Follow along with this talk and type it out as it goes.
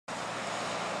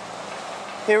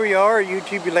Here we are,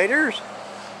 YouTubulators.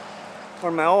 We're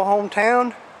in my old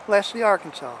hometown, Leslie,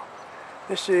 Arkansas.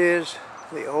 This is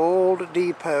the old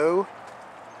depot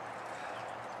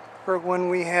for when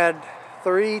we had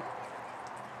three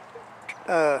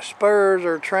spurs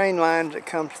or train lines that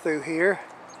comes through here.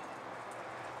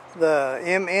 The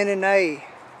MNNA,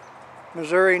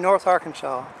 Missouri, North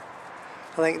Arkansas.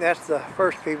 I think that's the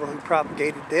first people who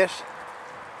propagated this.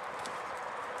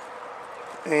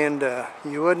 And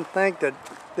you wouldn't think that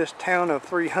this town of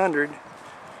 300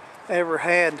 ever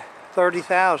had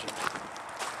 30,000.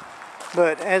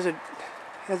 But as it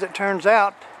turns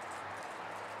out,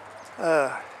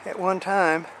 at one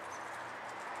time,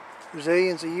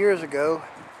 zillions of years ago,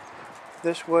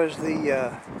 this was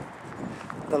the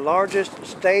largest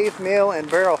stave mill and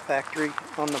barrel factory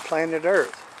on the planet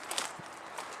Earth.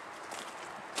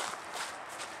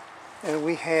 And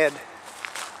we had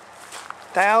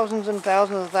thousands and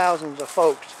thousands and thousands of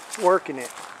folks working it,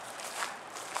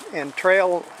 and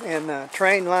train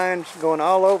lines going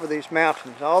all over these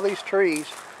mountains. All these trees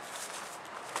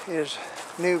is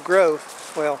new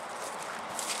growth, well,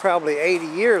 probably 80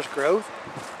 years growth.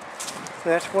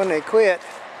 That's when they quit,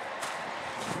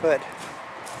 but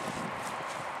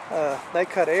they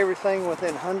cut everything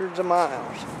within hundreds of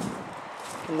miles.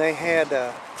 And they had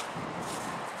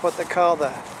what they call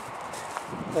the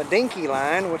Dinky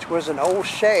line, which was an old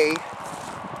shay.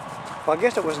 Well, I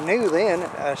guess it was new then,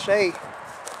 a shay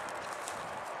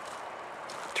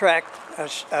track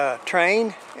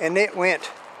train, and it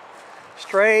went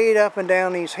straight up and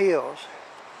down these hills.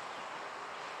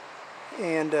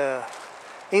 And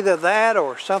either that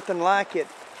or something like it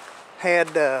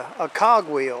had a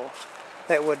cogwheel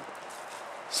that would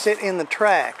sit in the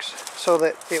tracks so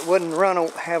that it wouldn't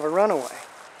have a runaway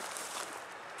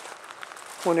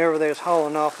whenever they was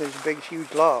hauling off these big,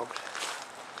 huge logs.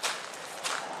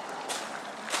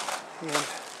 And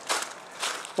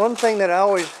one thing that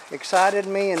always excited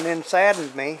me and then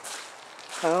saddened me,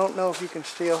 I don't know if you can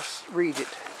still read it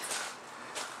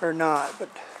or not, but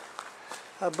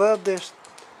above this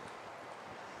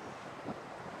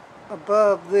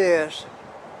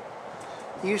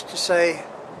used to say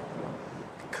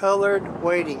colored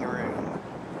waiting room.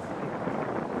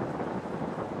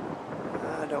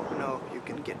 I don't know if you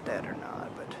can get that or not,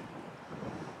 but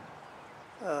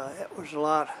it was a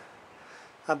lot.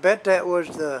 I bet that was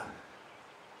the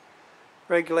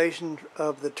regulation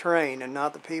of the train and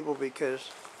not the people,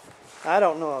 because I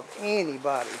don't know of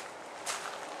anybody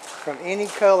from any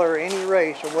color, any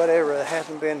race or whatever that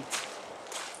hasn't been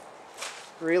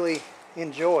really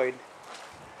enjoyed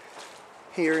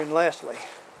here in Leslie.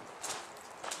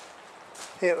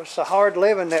 It was so hard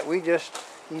living that you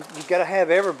got to have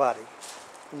everybody,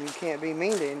 and you can't be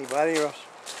mean to anybody or else,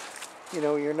 you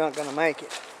know, you're not going to make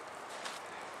it.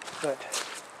 But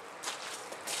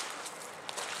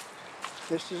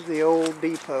this is the old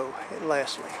depot at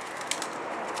Leslie,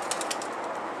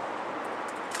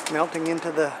 melting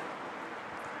into the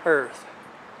earth.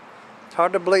 It's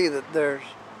hard to believe that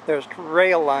there's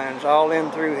rail lines all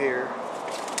in through here.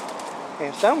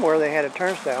 And somewhere they had a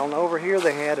turnstile, and over here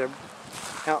they had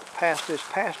out past this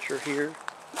pasture here,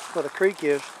 where the creek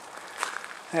is,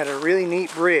 had a really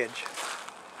neat bridge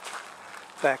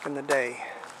back in the day.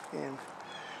 And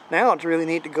now it's really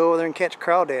neat to go over there and catch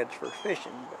crawdads for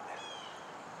fishing, but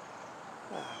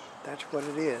that's what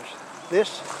it is.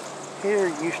 This here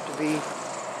used to be,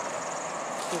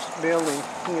 this building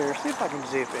here, see if I can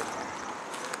zip it.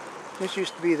 This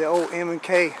used to be the old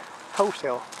M&K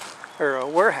wholesale, or a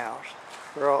warehouse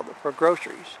for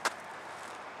groceries.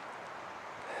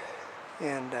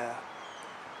 And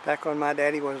back when my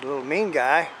daddy was a little mean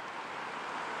guy,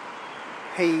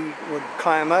 he would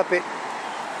climb up it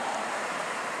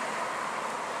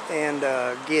and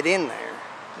get in there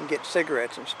and get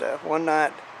cigarettes and stuff. One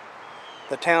night,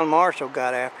 the town marshal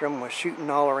got after him, was shooting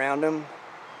all around him,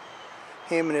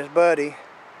 him and his buddy,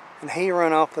 and he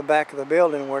run off the back of the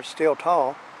building where it's still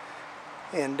tall,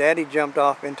 and Daddy jumped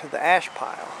off into the ash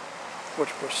pile, which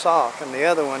was soft, and the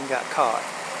other one got caught.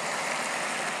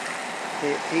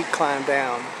 He climbed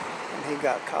down and he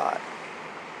got caught.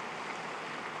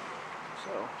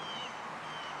 So,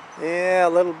 yeah, a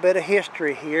little bit of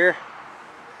history here.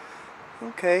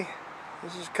 Okay,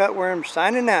 this is Cutworm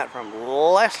signing out from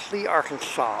Leslie,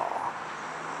 Arkansas.